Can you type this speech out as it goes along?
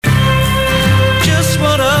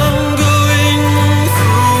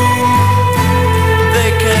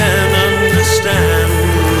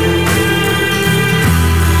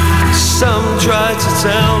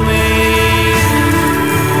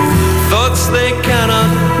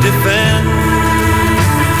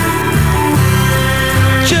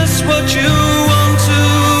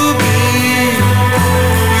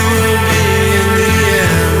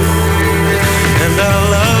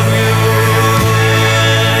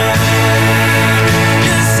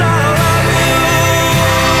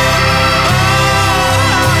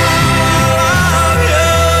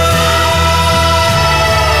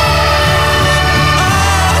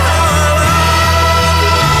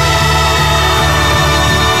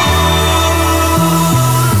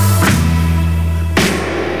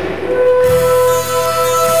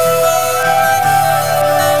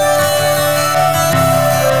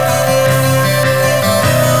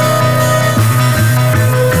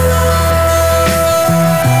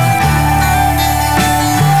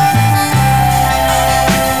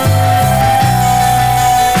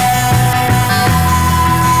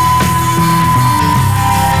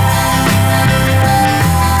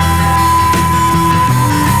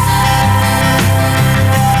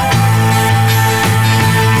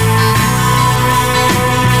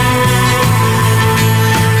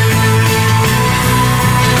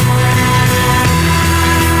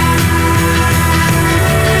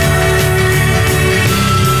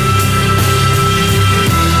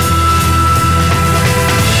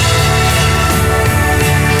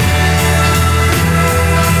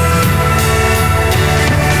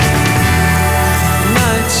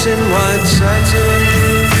satin,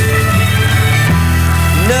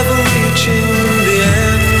 never reaching the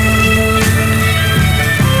end.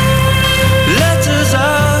 Letters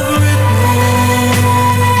I've written,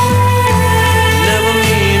 never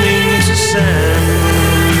meaning to send.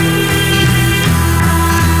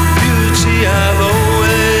 Beauty I've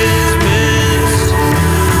always missed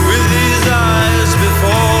with these eyes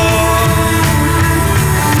before.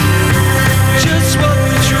 Just what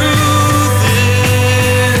the truth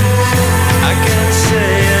is, I can't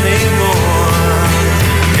say anymore,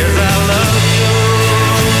 'cause I love you.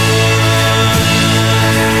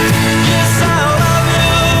 Yes, I love you.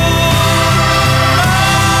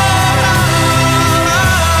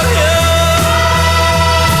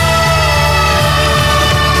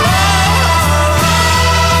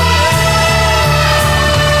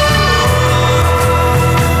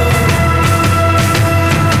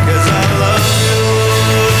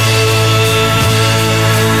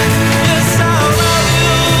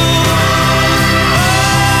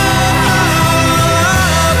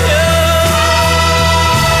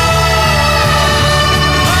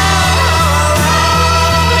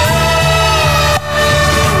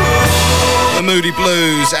 Moody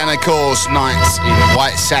Blues and, of course, Nights in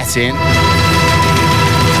White Satin.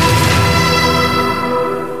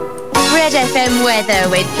 Red FM weather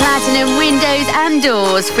with Platinum Windows and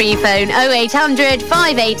Doors. Free phone 0800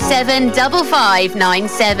 587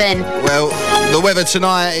 5597. Well, the weather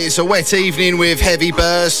tonight, it's a wet evening with heavy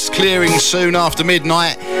bursts, clearing soon after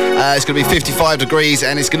midnight. It's going to be 55 degrees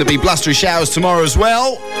and it's going to be blustery showers tomorrow as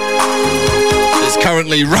well. It's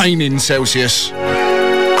currently raining Celsius.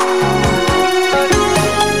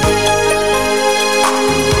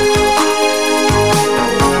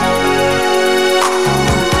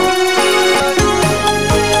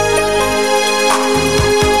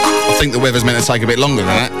 I think the weather's meant to take a bit longer than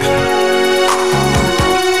that.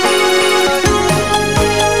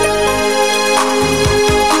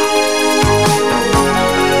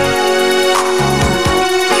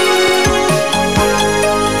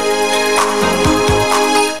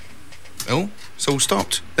 Oh, it's all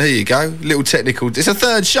stopped. There you go. Little technical. It's a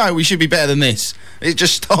third show. We should be better than this. It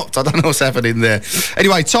just stopped. I don't know what's happening there.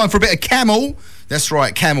 Anyway, time for a bit of Camel. That's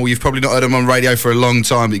right, Camel. You've probably not heard them on radio for a long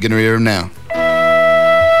time, but you're going to hear them now.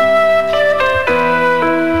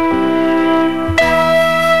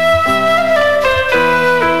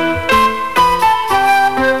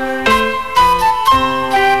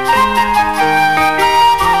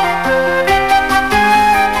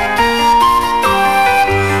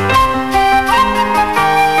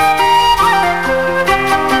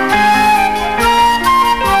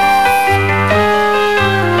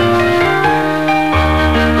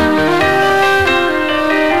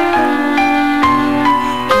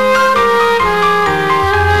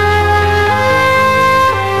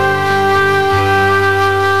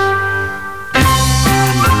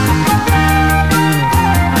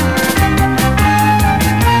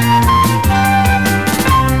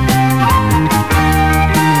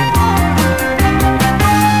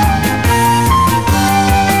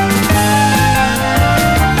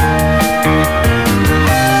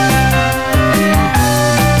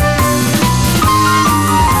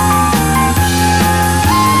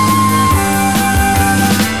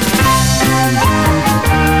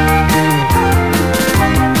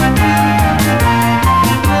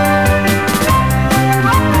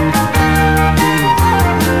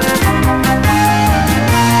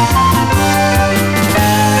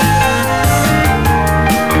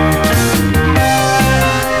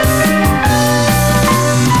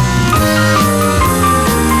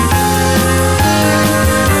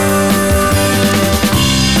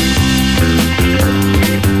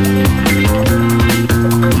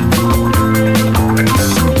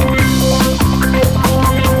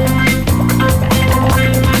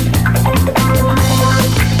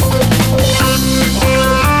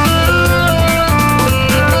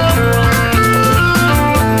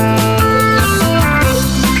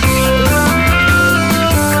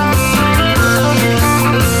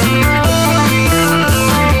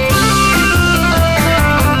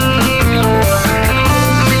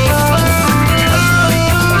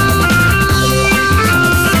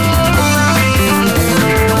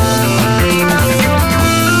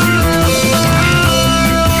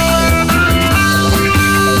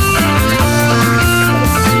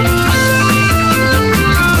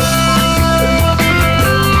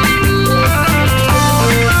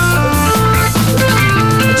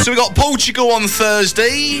 Portugal on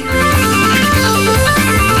Thursday,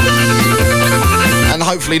 and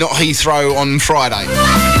hopefully not Heathrow on Friday.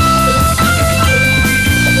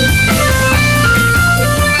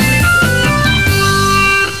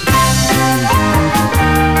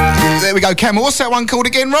 there we go. Camel, what's that one called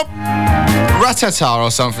again, Rob? Ratata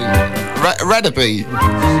or something. Radaby.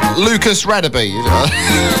 Lucas Radaby.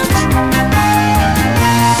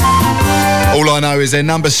 All I know is they're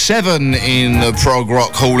number 7 in the Prog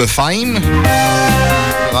Rock Hall of Fame.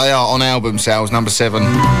 They are on album sales, number 7.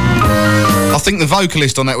 I think the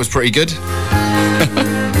vocalist on that was pretty good.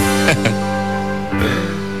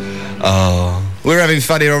 Oh, we're having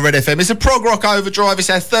fun here on Red FM. It's a Prog Rock Overdrive. It's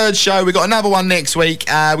our 3rd show. We've got another one next week.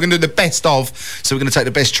 We're going to do the best of. So we're going to take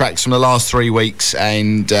the best tracks from the last 3 weeks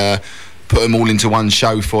and put them all into one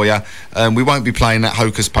show for you. We won't be playing that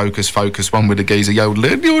Hocus Pocus Focus one with the geezer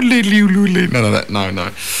yodeling. None of that. No.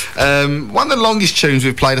 One of the longest tunes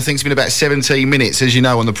we've played, I think, has been about 17 minutes. As you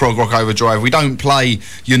know, on the Prog Rock Overdrive, we don't play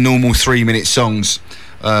your normal 3-minute songs.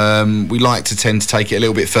 We like to tend to take it a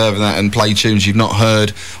little bit further than that and play tunes you've not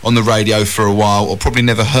heard on the radio for a while, or probably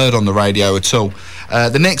never heard on the radio at all.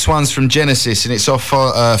 The next one's from Genesis, and it's off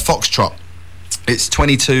Foxtrot. It's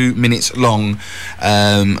 22 minutes long,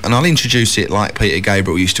 and I'll introduce it like Peter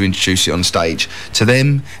Gabriel used to introduce it on stage. To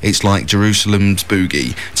them, it's like Jerusalem's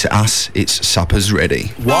boogie. To us, it's supper's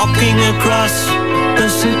ready. Walking across the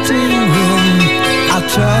sitting room, I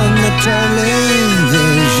turn the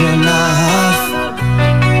television off.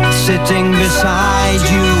 Sitting beside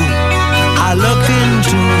you, I look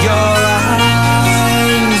into your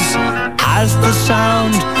eyes as the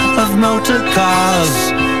sound of motor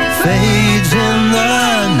cars fades in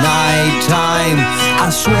the night time. I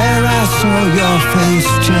swear I saw your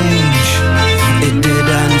face change. It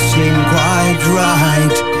didn't seem quite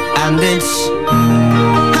right. And it's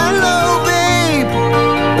hello babe,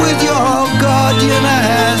 with your guardian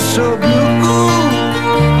hair so blue.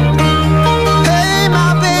 Hey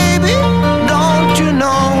my baby, don't you know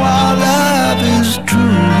our love is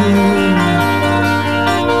true?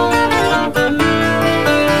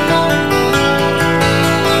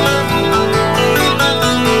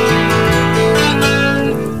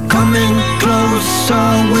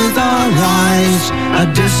 With our eyes, a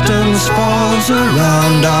distance falls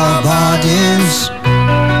around our bodies.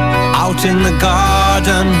 Out in the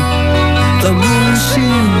garden, the moon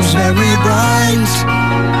seems very bright.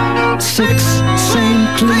 6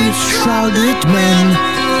 saintly shrouded men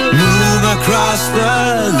move across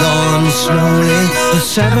the lawn slowly. The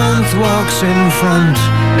 7th walks in front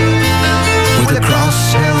with a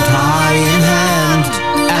cross held high in hand,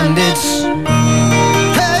 and it's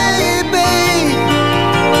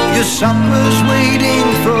your supper's waiting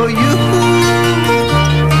for you.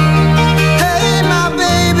 Hey my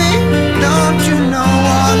baby, don't you know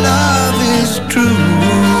our love is true?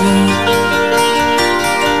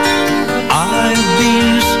 I've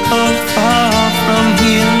been so far from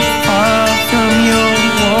here, far from your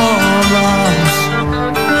warm arms.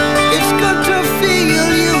 It's good to feel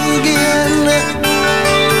you again.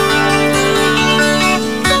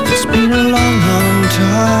 It's been a long, long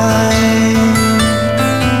time.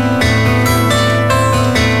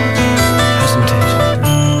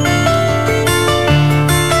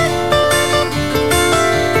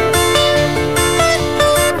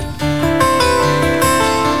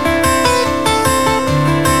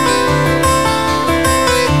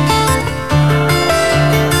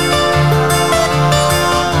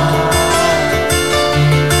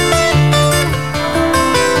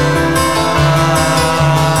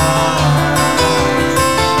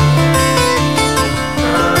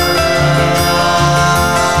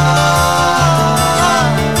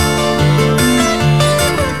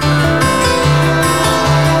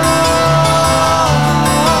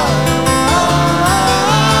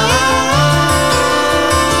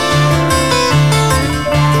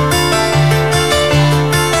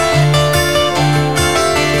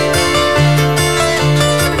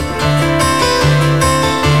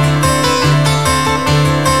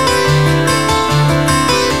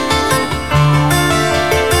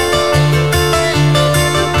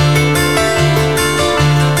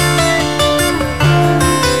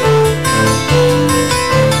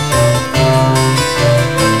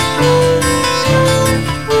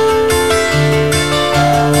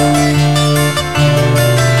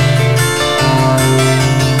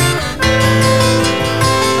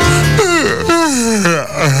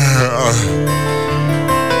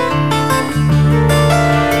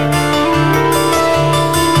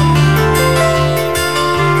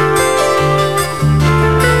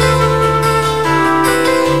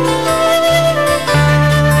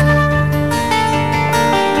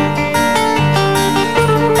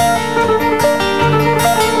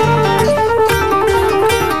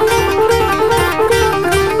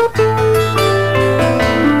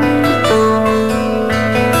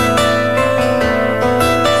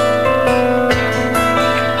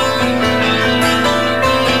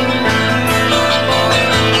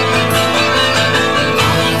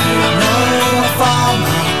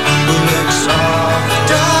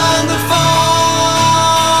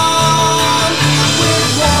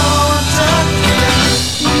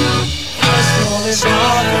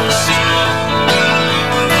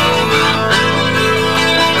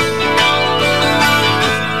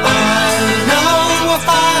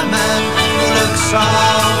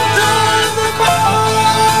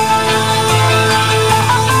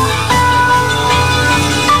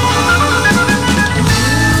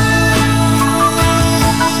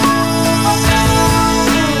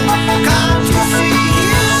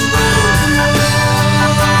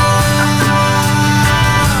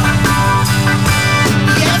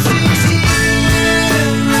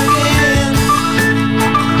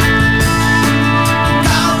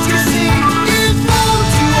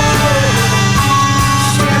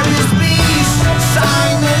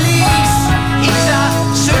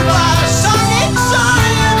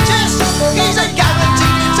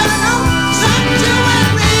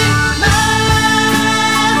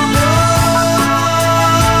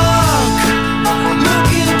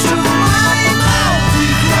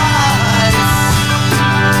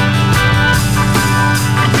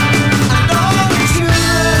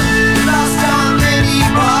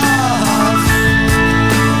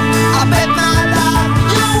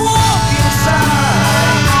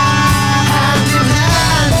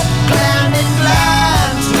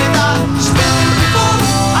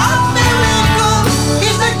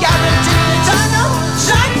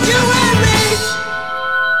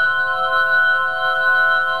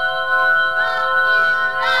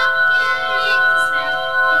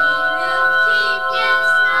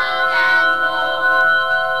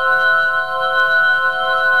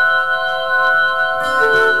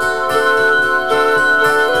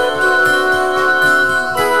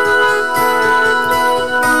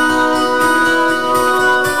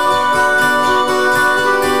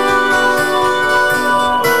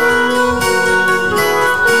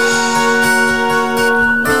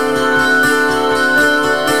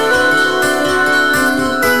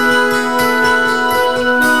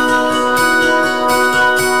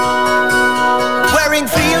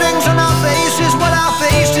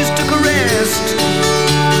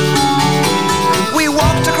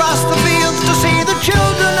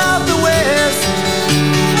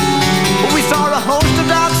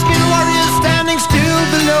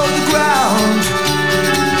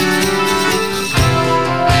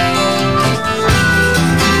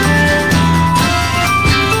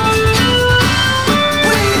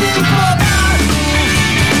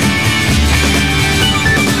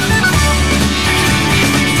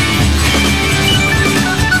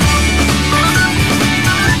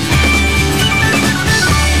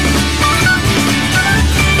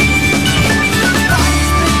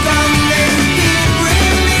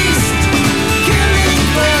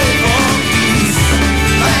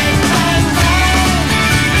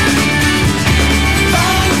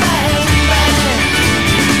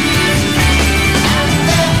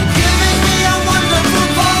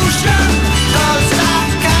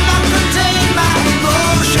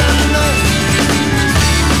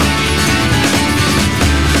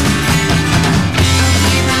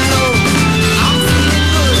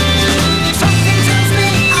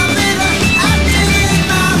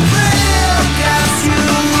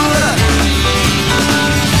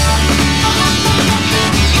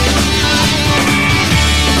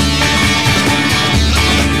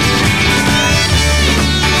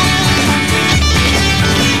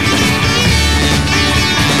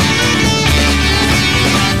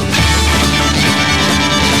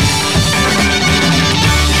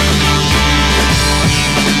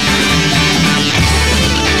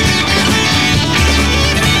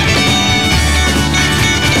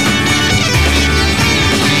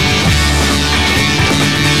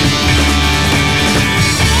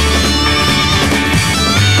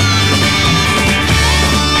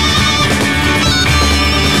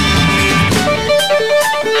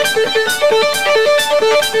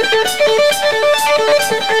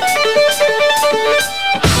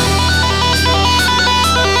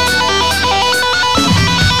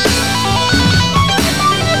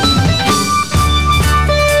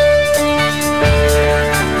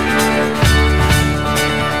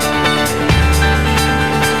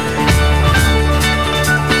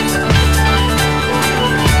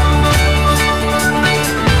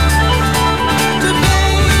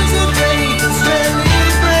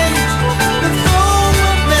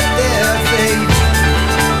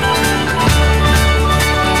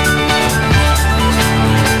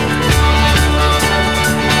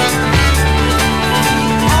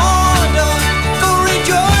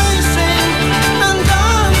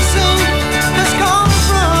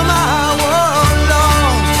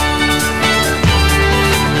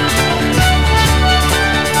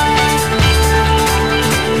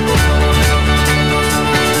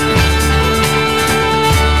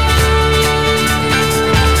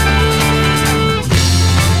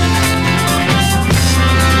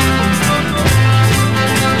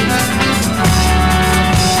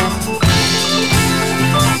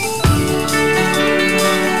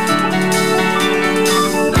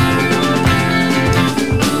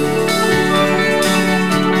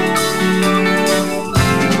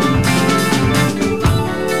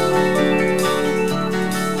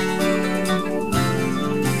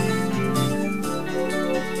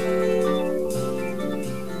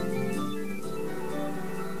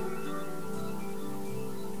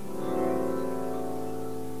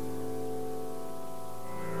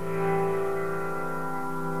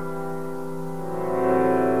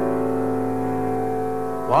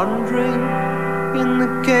 Wandering in the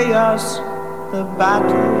chaos the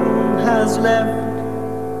battle has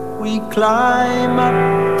left, we climb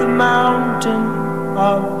up the mountain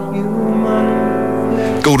of human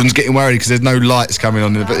flesh. Gordon's getting worried because there's no lights coming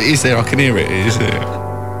on, but it is there. I can hear it. It is there.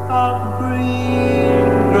 Of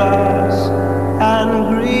green grass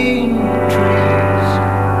and green trees,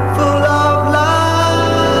 full of life.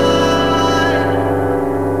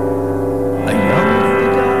 A young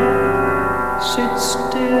figure sits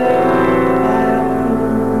still by a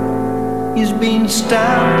pool. He's been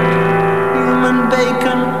stamped human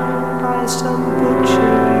bacon by some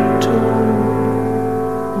butchery tool.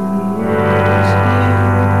 He is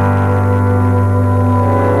here.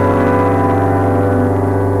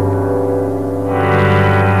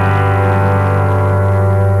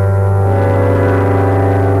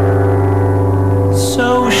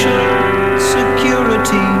 Social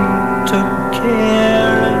security took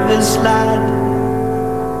care of this lad.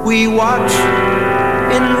 We watch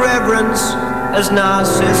in reverence as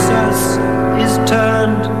Narcissus is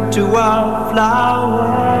turned to a flower.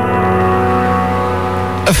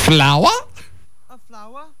 A flower? A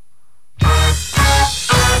flower?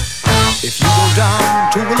 If you go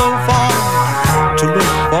down to Willow Farm to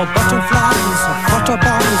look for butterflies,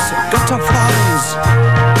 butterflies, butterflies,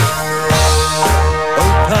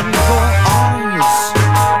 open your eyes,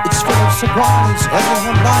 it's full of surprise.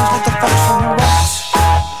 Everyone lies like the fox on the rocks.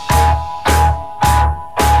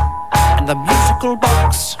 And the musical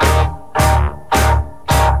box.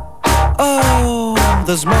 Oh,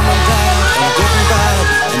 there's mom and dad, and good and bad,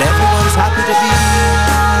 and everyone's happy to be here.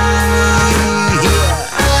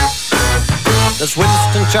 There's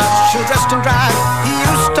Winston Churchill dressed in drag. He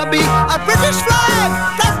used to be a British flag.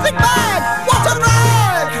 Plastic bag, what a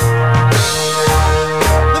rag!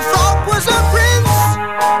 The frog was a prince.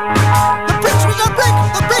 The prince was a brick.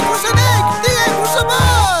 The brick was an egg. The egg was a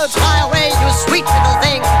bird. Fly away, you sweet little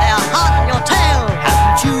thing. They are hard on your tail.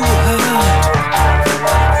 Haven't you heard?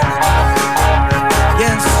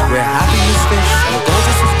 Yes, we're happy as fish and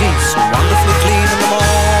gorgeous as geese, wonderfully clean in the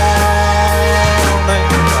morning.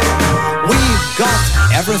 We've got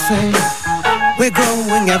everything. We're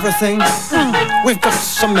growing everything. We've got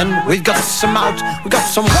some in, we've got some out. We've got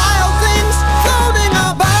some wild things floating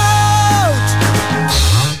about.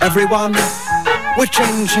 Everyone, we're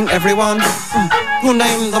changing everyone. We'll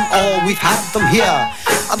name them all, we've had them here.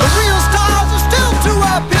 And the real stars are still to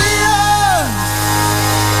appear.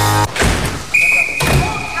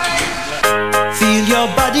 Feel your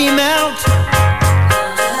body melt.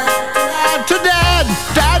 To dad,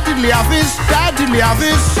 dad diddly office, dad diddly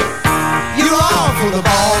office. You're all for the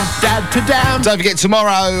ball, dad to down. Don't forget,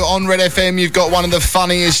 tomorrow on Red FM, you've got one of the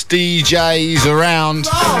funniest DJs around.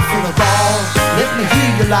 You're all for the ball, let me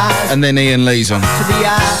hear your lies. And then Ian Lee's on. To the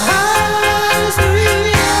eyes.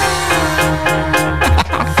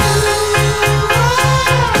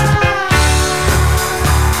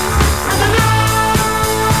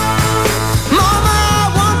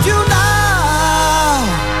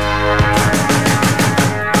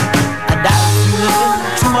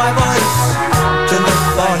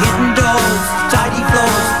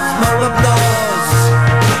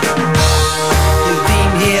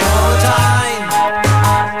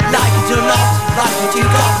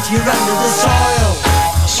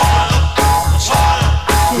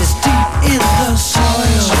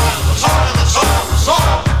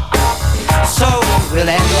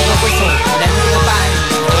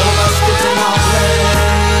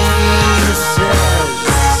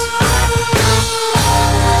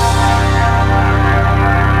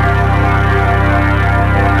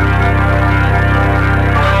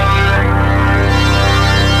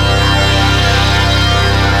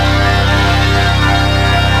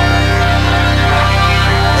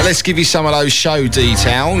 let's give you some of those show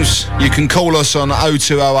details. You can call us on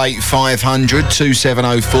 0208 500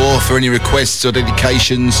 2704 for any requests or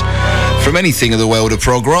dedications from anything of the world of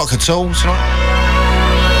prog rock at all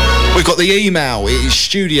tonight. We've got the email. It is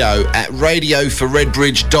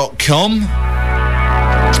studio@radioforredbridge.com,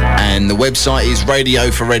 and the website is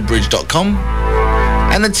radioforredbridge.com,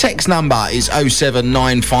 and the text number is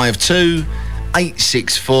 07952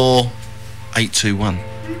 864 821.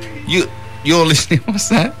 You're listening. What's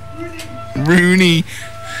that? Rooney.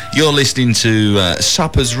 You're listening to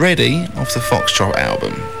Supper's Ready off the Foxtrot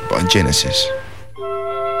album by Genesis.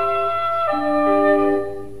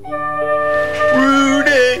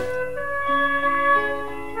 Rooney.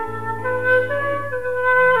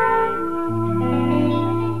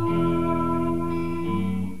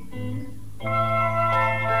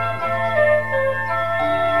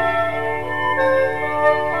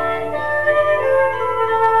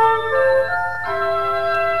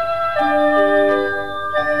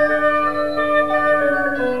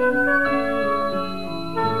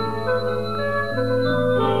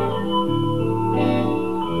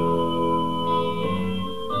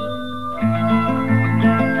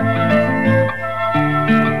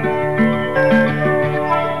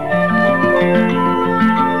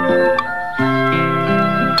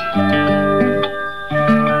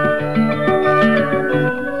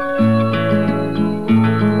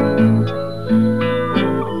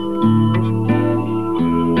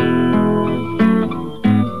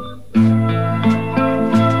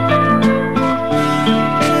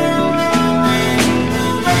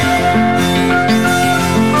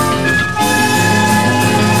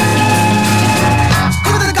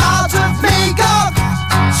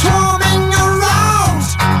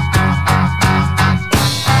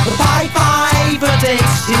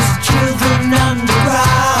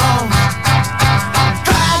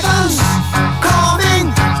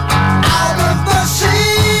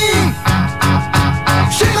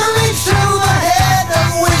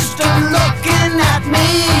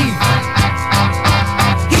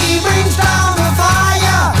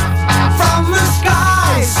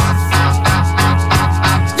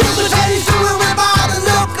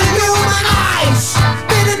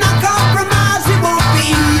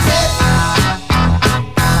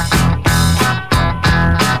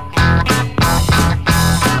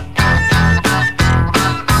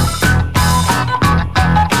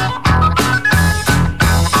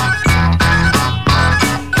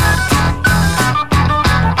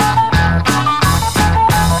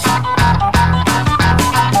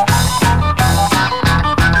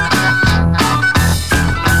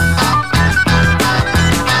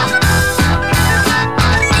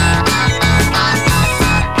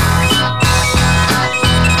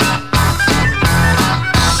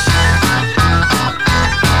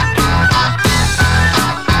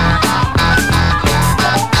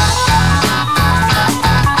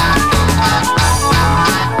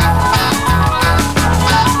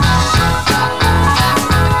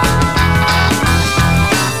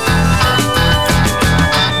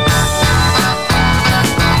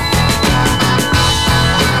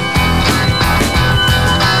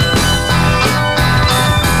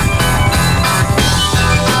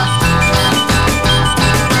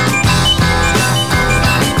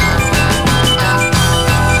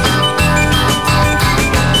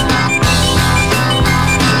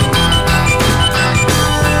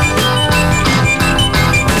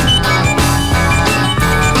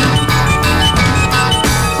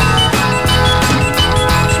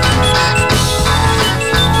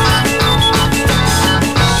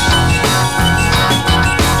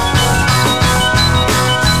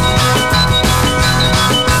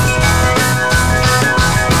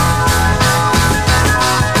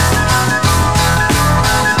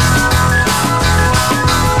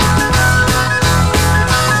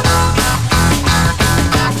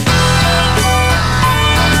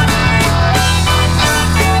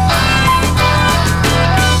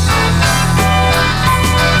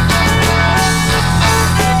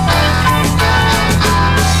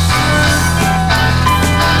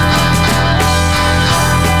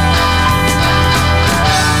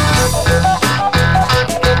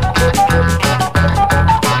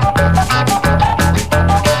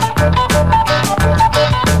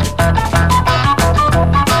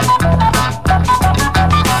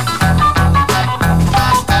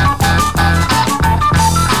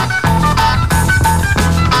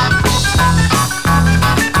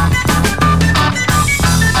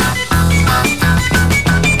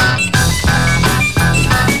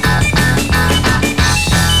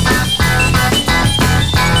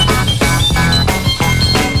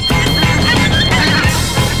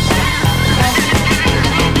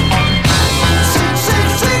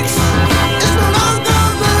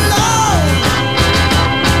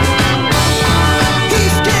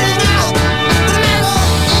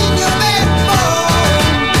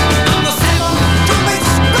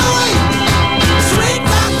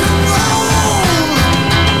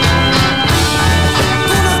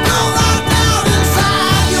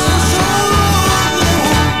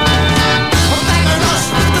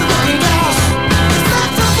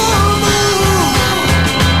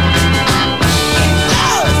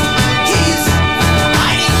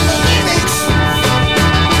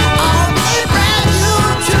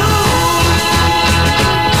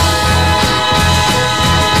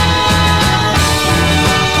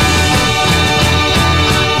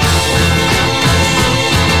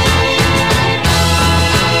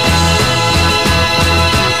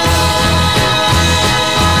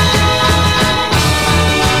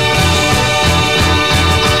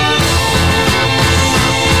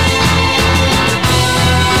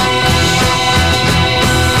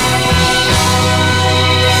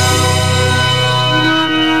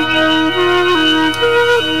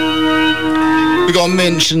 We've got to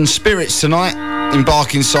mention Spirits tonight in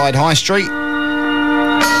Barkingside High Street.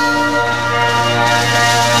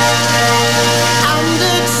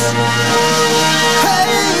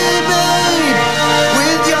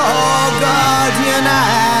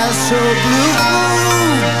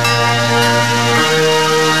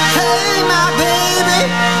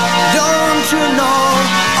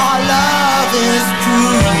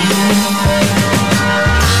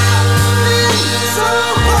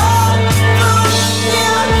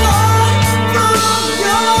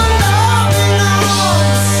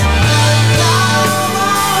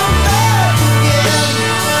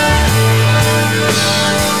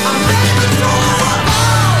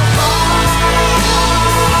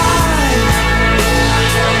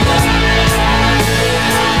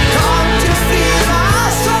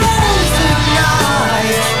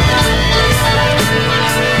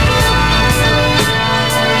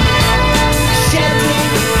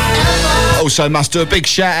 Also must do a big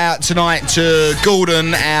shout out tonight to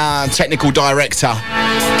Gordon, our technical director.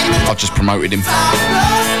 I've just promoted him.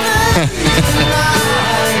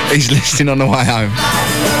 He's listening on the way home.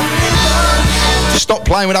 Just stop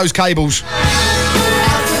playing with those cables.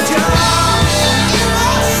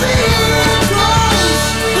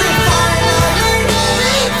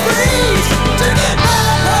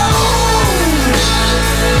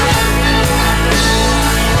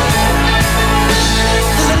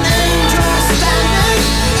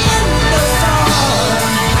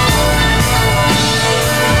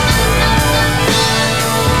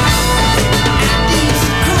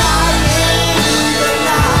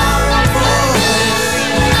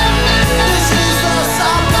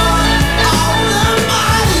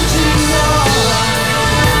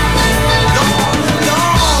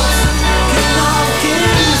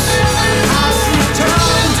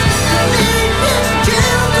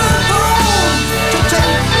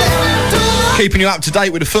 Keeping you up to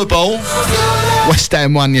date with the football. West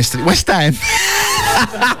Ham won yesterday. West Ham.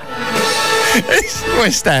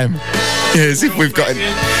 West Ham. Yeah, as if we've got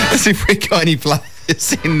any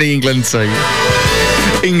players in the England team.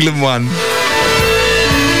 England won.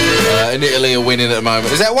 And Italy are winning at the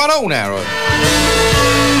moment. Is that 1-1 now, right?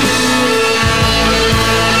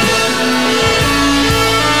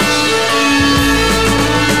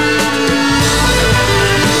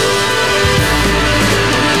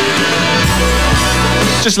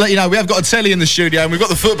 Just to let you know, we have got a telly in the studio and we've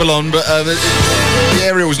got the football on, but the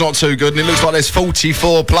aerial's not too good and it looks like there's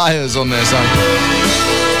 44 players on there, so...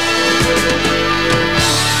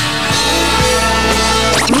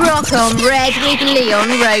 Rock on Red with Leon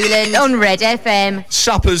Rowland on Red FM.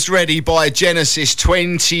 Supper's Ready by Genesis,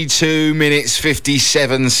 22 minutes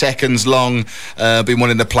 57 seconds long. Been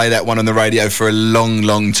wanting to play that one on the radio for a long,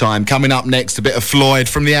 long time. Coming up next, a bit of Floyd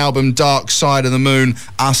from the album Dark Side of the Moon,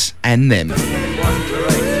 Us and Them.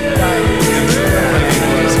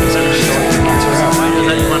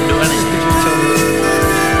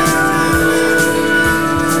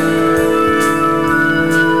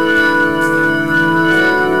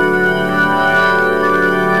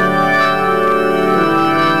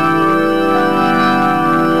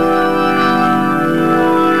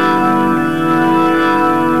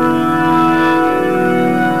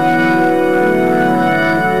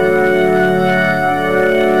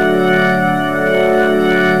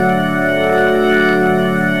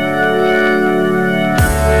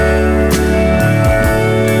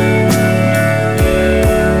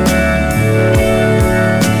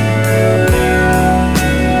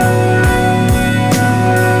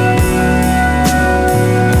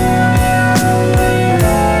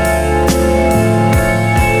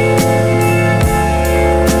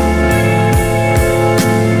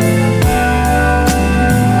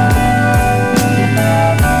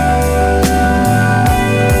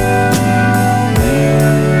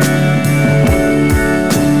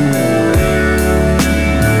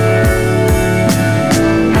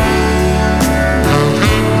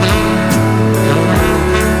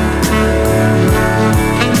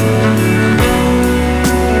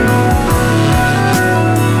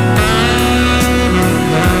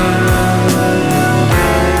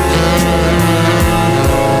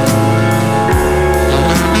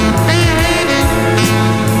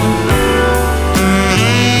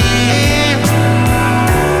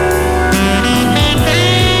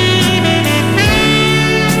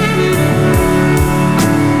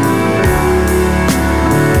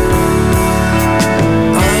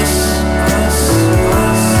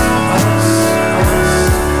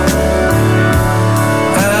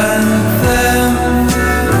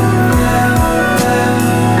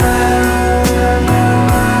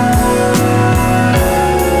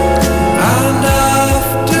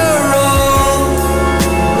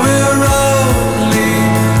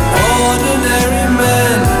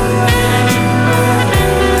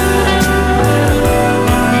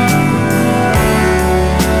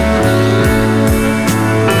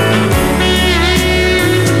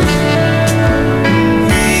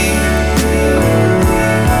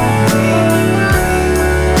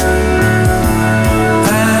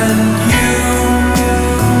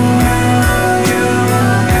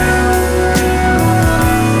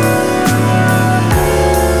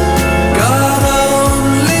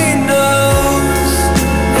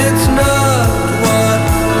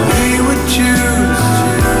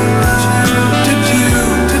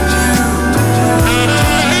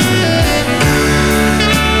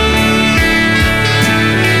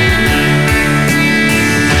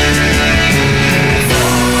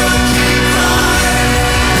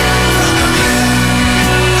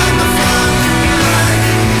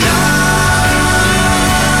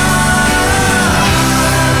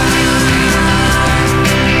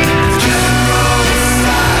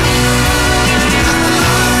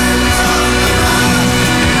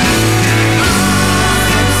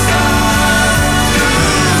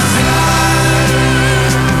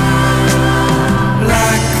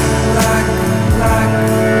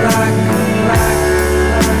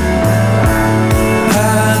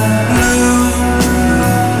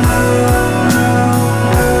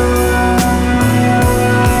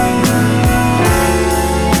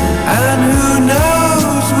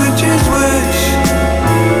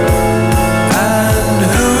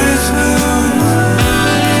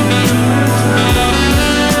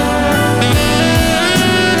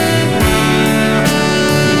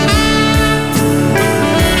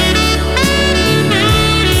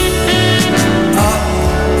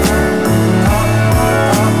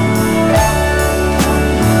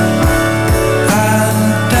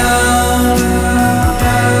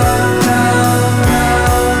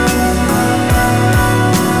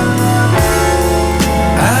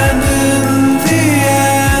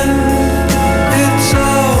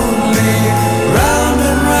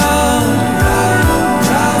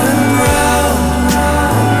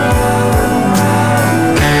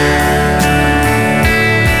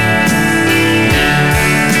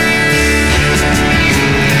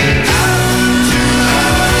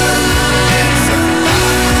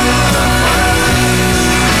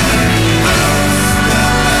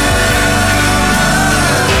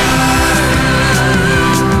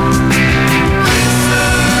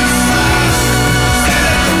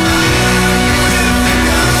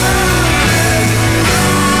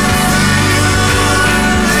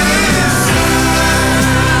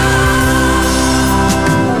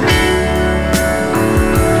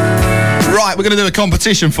 we're going to do a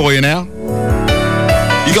competition for you now.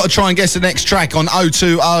 You got to try and guess the next track on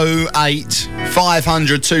 0208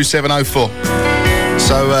 500 2704.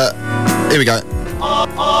 So here we go.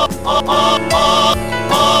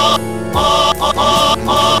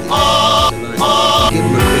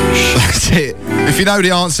 That's it. If you know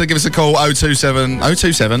the answer, give us a call 027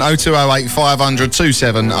 0208 500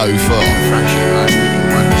 2704.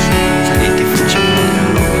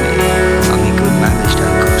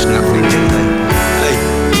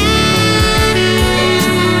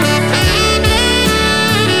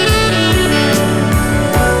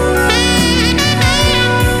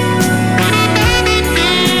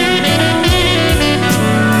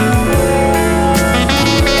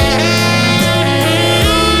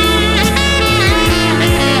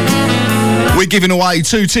 We're giving away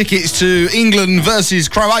 2 tickets to England versus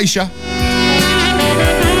Croatia.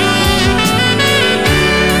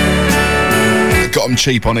 Got them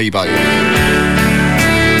cheap on eBay.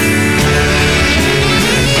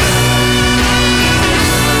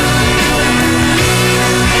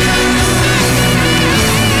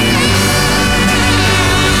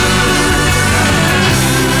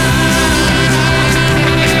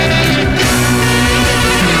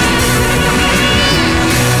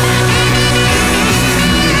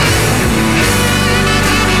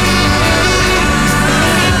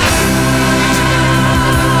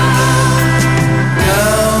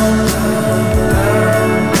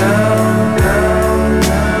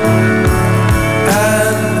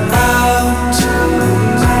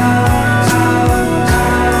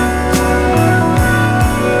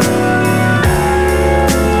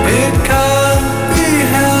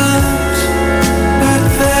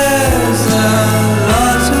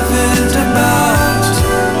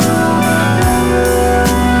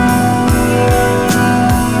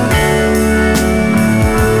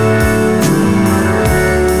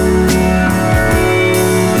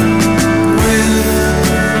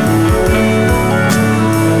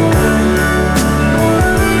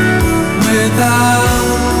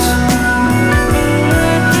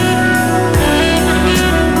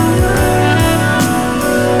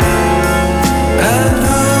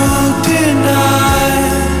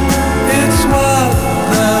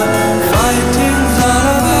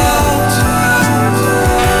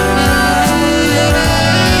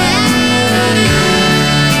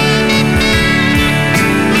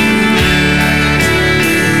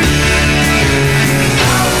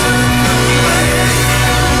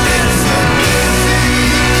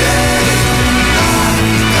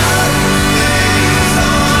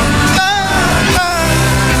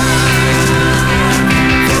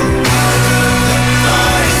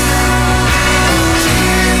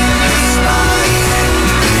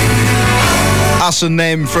 Us and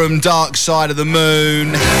Them from Dark Side of the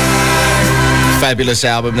Moon. Fabulous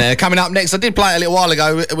album there. Coming up next, I did play it a little while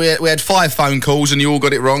ago. We had 5 phone calls and you all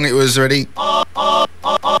got it wrong. It was ready. All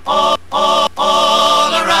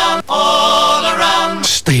around.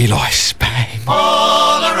 Steel Eye Spang.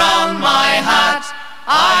 All around my hat,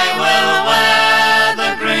 I will wear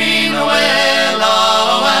the green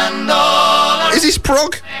willow and all. Is this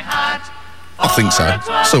prog? I think so.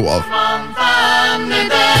 Sort of.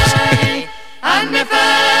 And if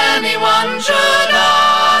anyone should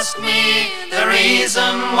ask me the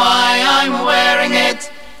reason why I'm wearing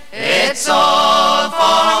it, it's all for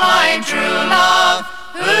my true love,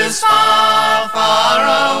 who's far,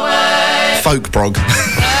 far away. Folk prog.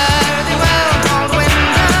 Fare thee well, cold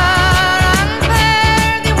winter, and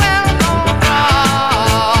fare thee well, cold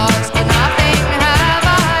frost. Nothing have I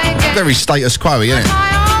gained. Very status quo, isn't it?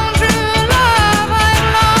 My own true love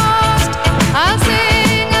I've lost. I'll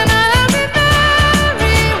sing and I'll be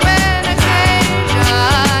merry when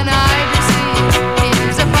occasion I receive.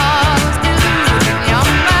 Here's a false deluding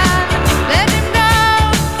young man, let him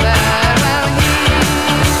down, farewell he.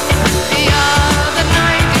 The other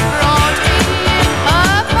night he brought me a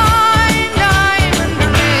fine diamond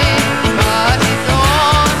ring, but he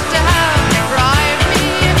thought to have deprived me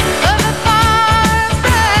of a far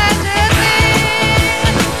better thing.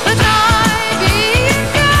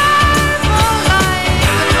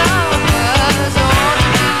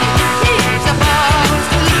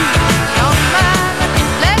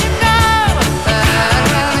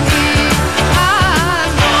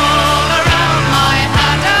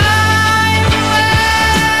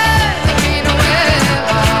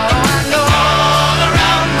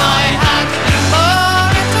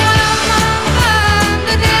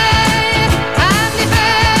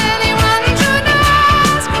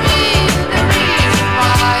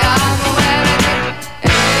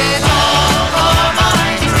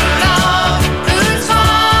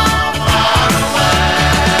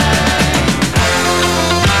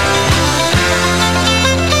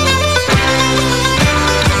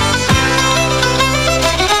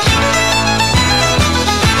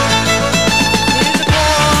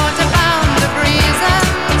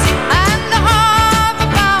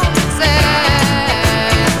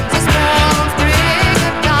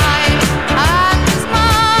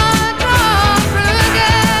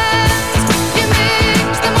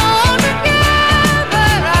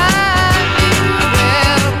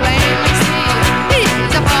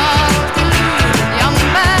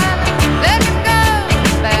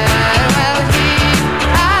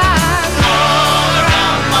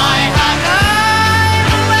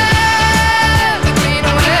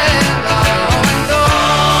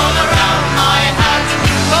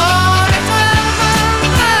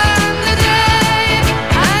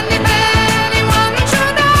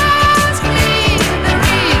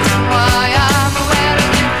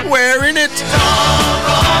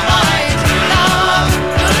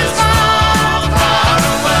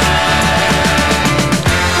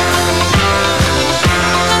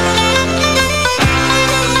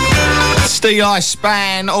 D.I.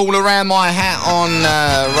 Span, All Around My Hat on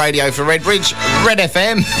radio for Redbridge, Red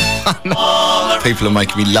FM. People are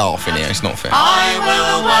making me laugh in here, it's not fair.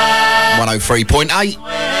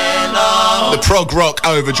 103.8. The Prog Rock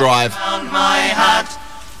Overdrive.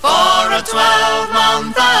 For a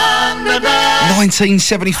 12-month and a day.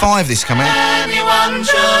 1975 this came out. Anyone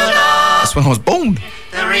should ask. That's when I was born.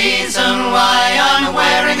 The reason why I'm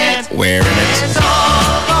wearing it. Wearing it. It's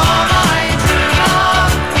all for my true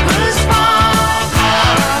love who's far,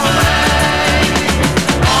 far away.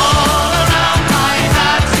 All around my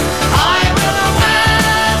hat I will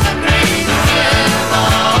wear the green silver,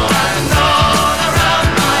 and all around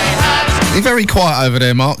my hat. You're very quiet over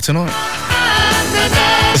there, Mark, tonight.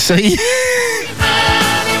 See?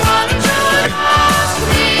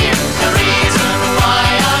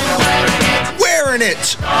 Wearing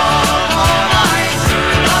it.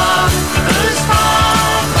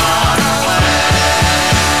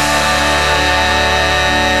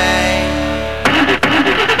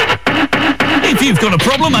 If you've got a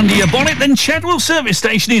problem under your bonnet, then Chadwell Service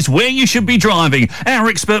Station is where you should be driving. Our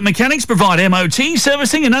expert mechanics provide MOT,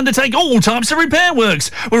 servicing and undertake all types of repair works.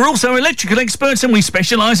 We're also electrical experts and we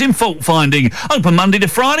specialise in fault finding. Open Monday to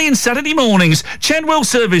Friday and Saturday mornings. Chadwell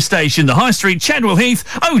Service Station, the High Street, Chadwell Heath,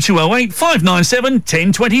 0208 597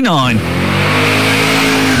 1029.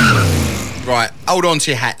 Right, hold on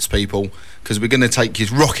to your hats, people, because we're going to take you,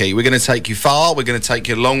 Rocky, we're going to take you far, we're going to take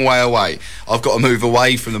you a long way away. I've got to move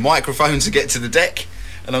away from the microphone to get to the deck,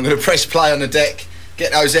 and I'm going to press play on the deck,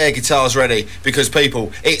 get those air guitars ready, because,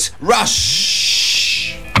 people, it's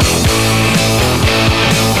Rush!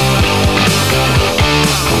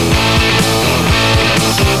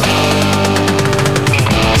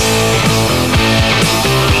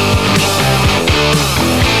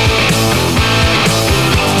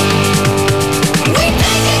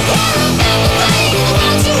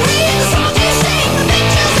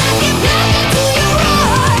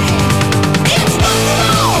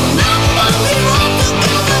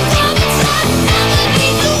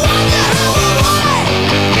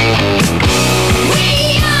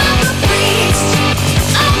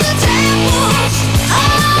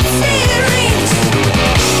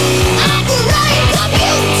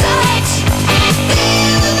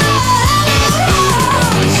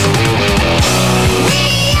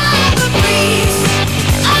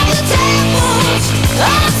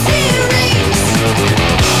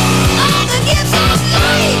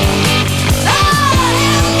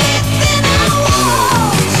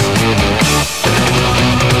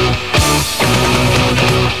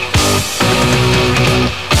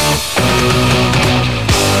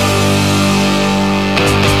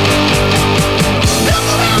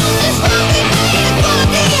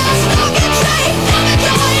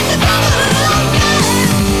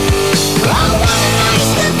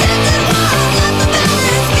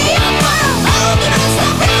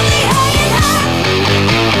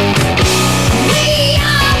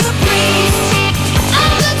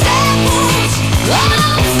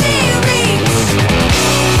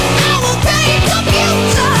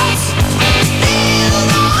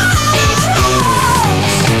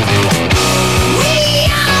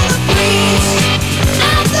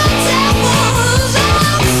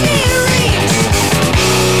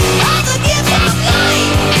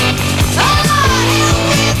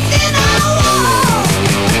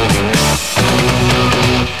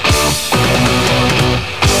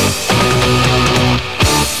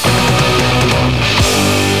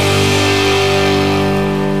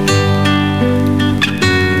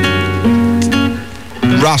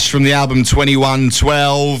 Rush from the album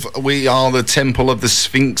 2112. We are the Temple of the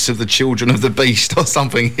Sphinx of the Children of the Beast, or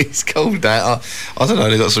something it's called that. I don't know,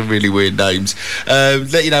 they've got some really weird names.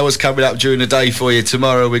 Let you know what's coming up during the day for you.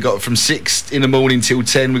 Tomorrow we got from 6 in the morning till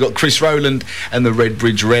 10, we got Chris Rowland and the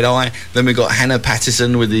Redbridge Red Eye. Then we got Hannah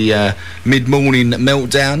Patterson with the mid-morning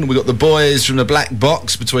meltdown. We got the boys from the Black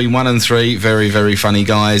Box between 1 and 3. Very, very funny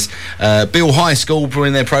guys. Bill High School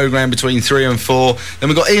in their programme between 3 and 4. Then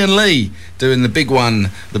we got Ian Lee doing the big one,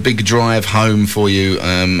 the big drive home for you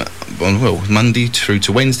on, well, Monday through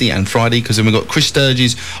to Wednesday and Friday, because then we've got Chris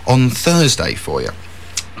Sturges on Thursday for you.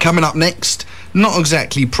 Coming up next, not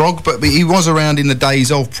exactly prog, but he was around in the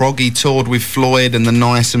days of prog. He toured with Floyd and The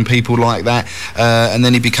Nice and people like that, and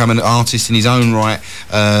then he became an artist in his own right.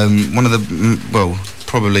 One of the, well,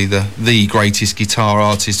 probably the greatest guitar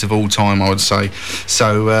artist of all time, I would say.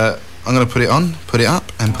 So I'm going to put it on, put it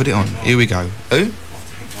up, and put it on. Here we go. Who?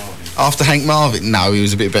 After Hank Marvin? No, he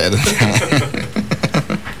was a bit better than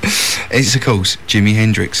that. It's, of course, Jimi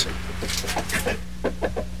Hendrix.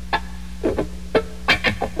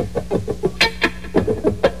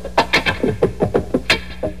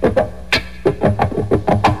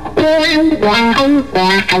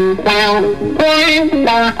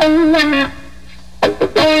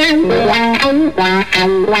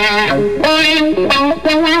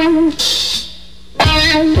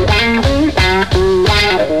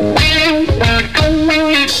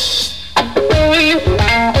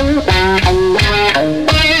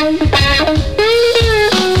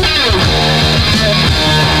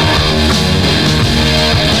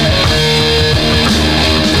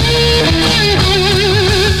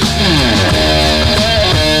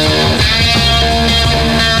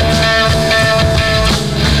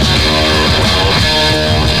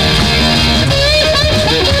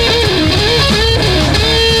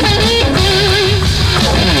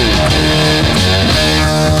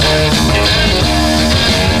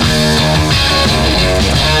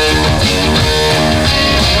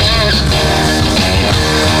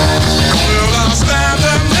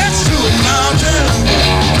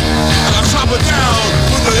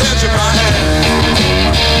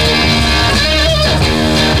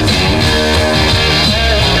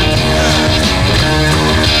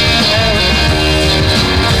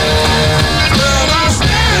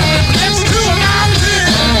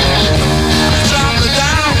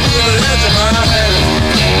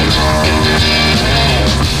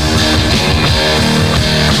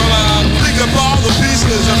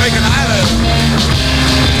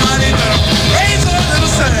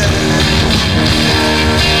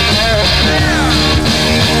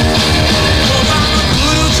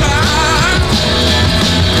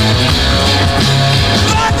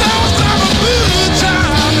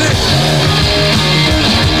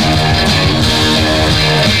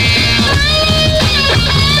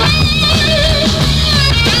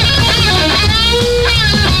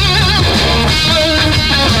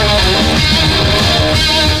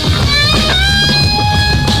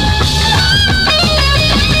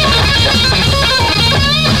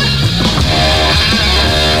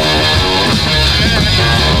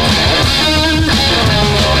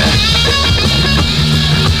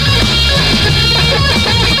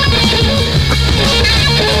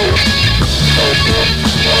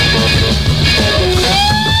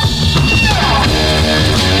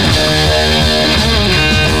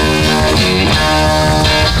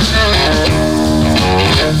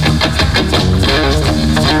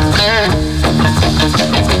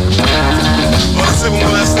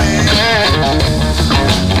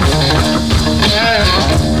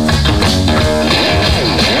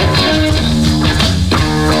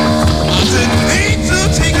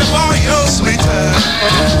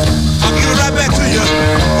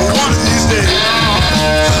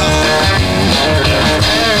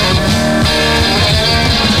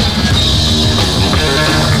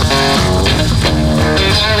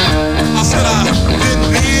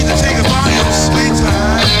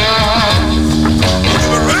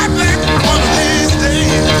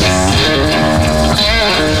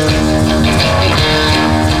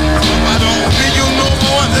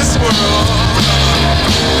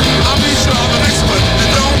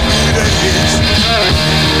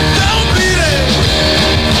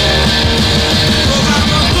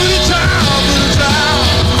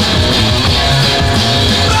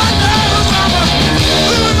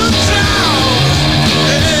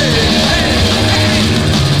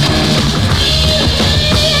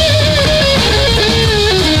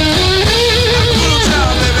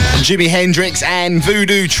 Jimi Hendrix and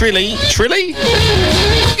Voodoo Trilly. Trilly?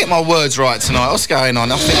 Get my words right tonight. What's going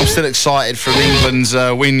on? I think I'm still excited from England's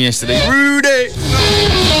win yesterday. Rudy!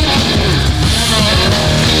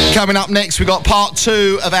 Coming up next, we got part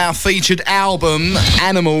 2 of our featured album,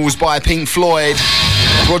 Animals by Pink Floyd.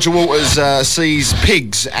 Roger Waters sees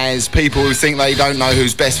pigs as people who think they don't know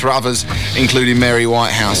who's best for others, including Mary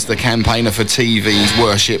Whitehouse, the campaigner for TV's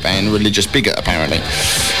worship and religious bigot, apparently.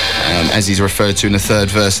 As he's referred to in the third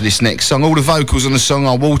verse of this next song. All the vocals on the song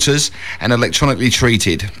are Waters and electronically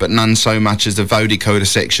treated, but none so much as the vodecoder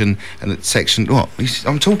section and the section... What?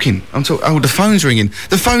 I'm talking. Oh, the phone's ringing.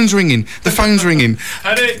 The phone's ringing. The phone's ringing.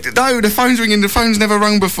 No, the phone's ringing. The phone's never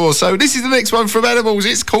rung before. So this is the next one from Animals.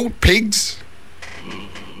 It's called Pigs.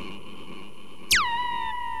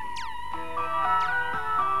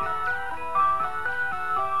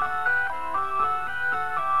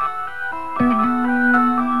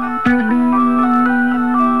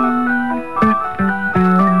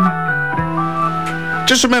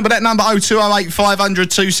 Just remember that number 0208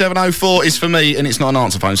 500 2704 is for me, and it's not an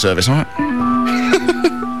answer phone service, all right?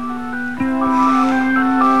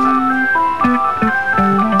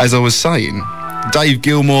 As I was saying, Dave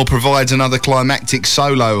Gilmour provides another climactic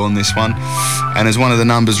solo on this one, and as one of the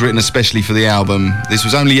numbers written especially for the album. This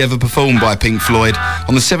was only ever performed by Pink Floyd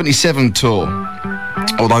on the 77 tour.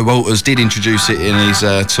 although Walters did introduce it in his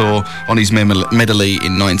tour on his medley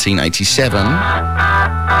in 1987.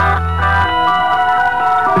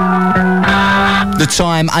 The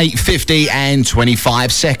time 8:50 and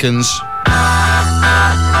 25 seconds.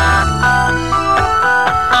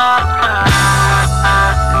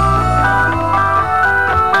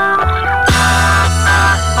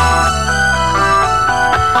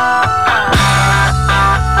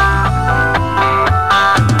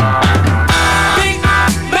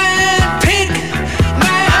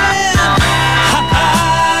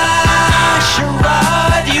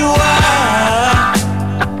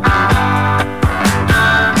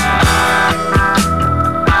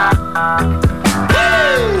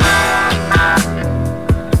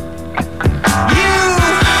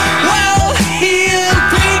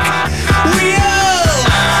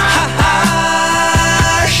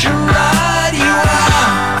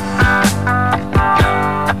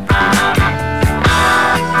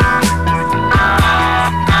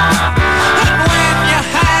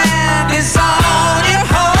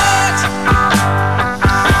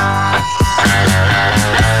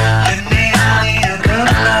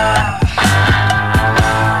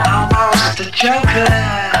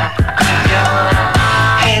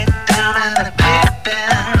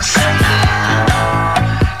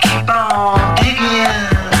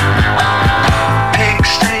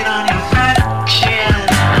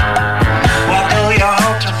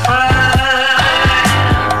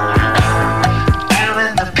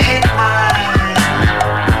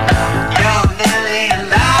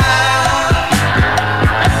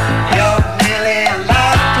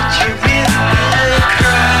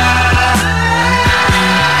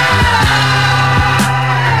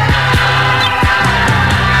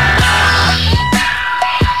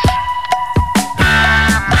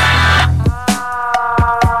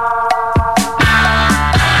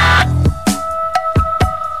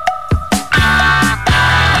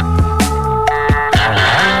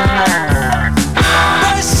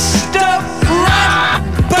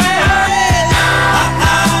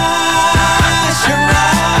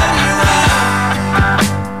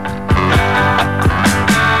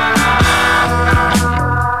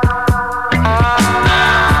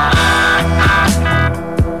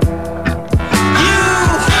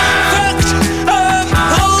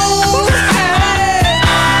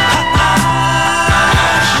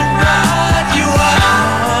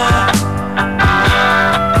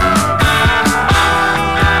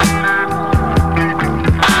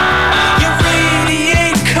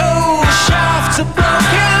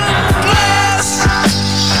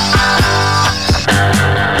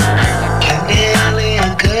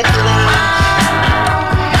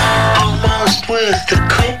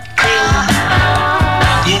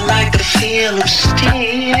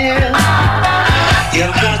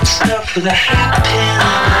 with a hat pin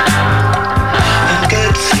and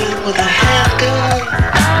good food with a handgun.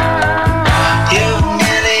 You're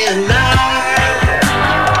nearly alive.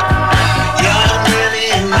 You're nearly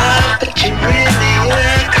alive, but you really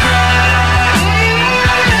will cry.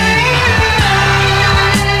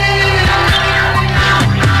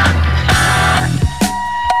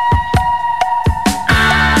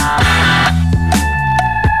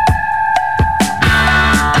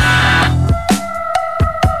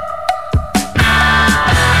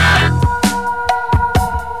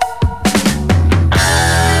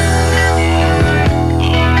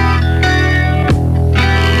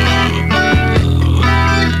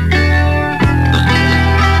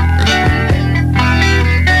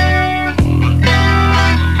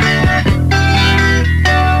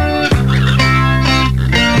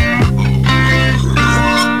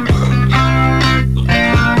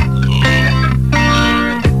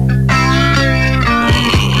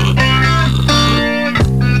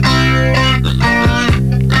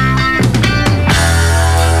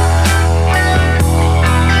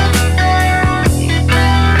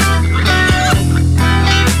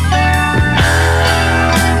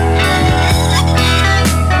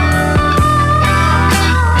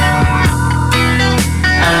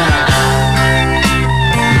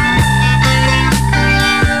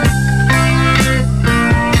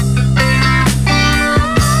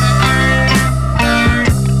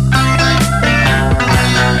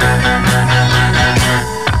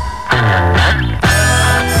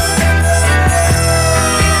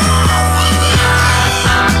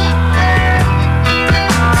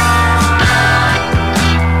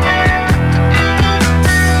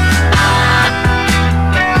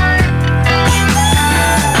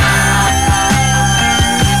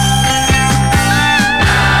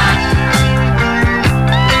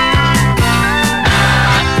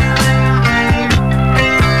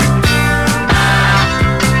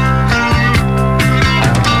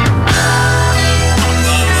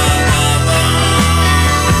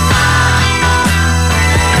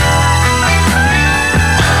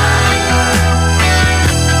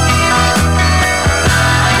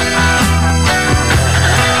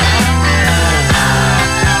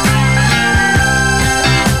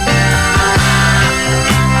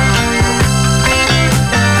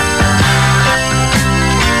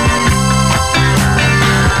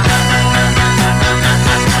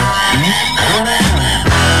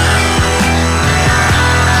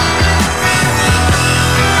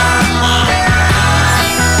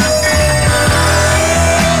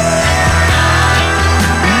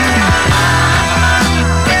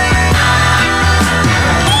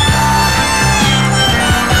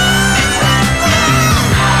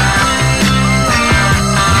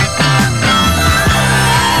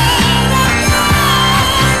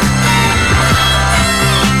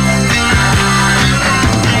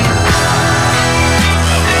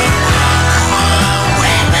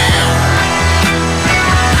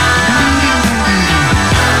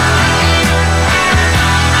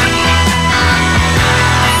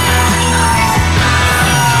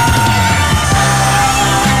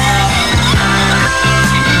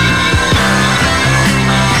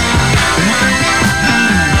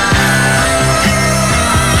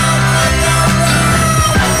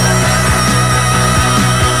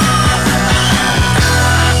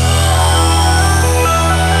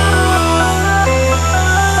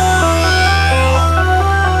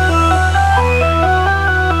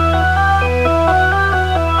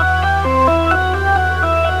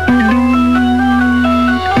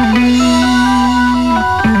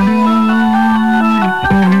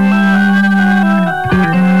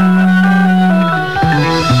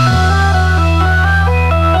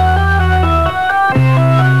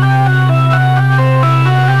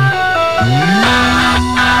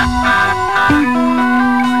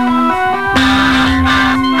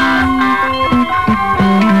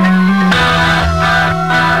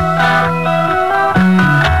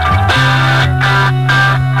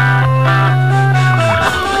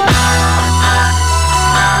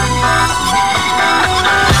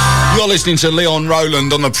 listening to Leon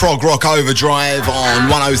Rowland on the Prog Rock Overdrive on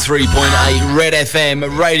 103.8 Red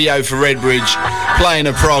FM, radio for Redbridge, playing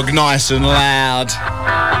a prog nice and loud.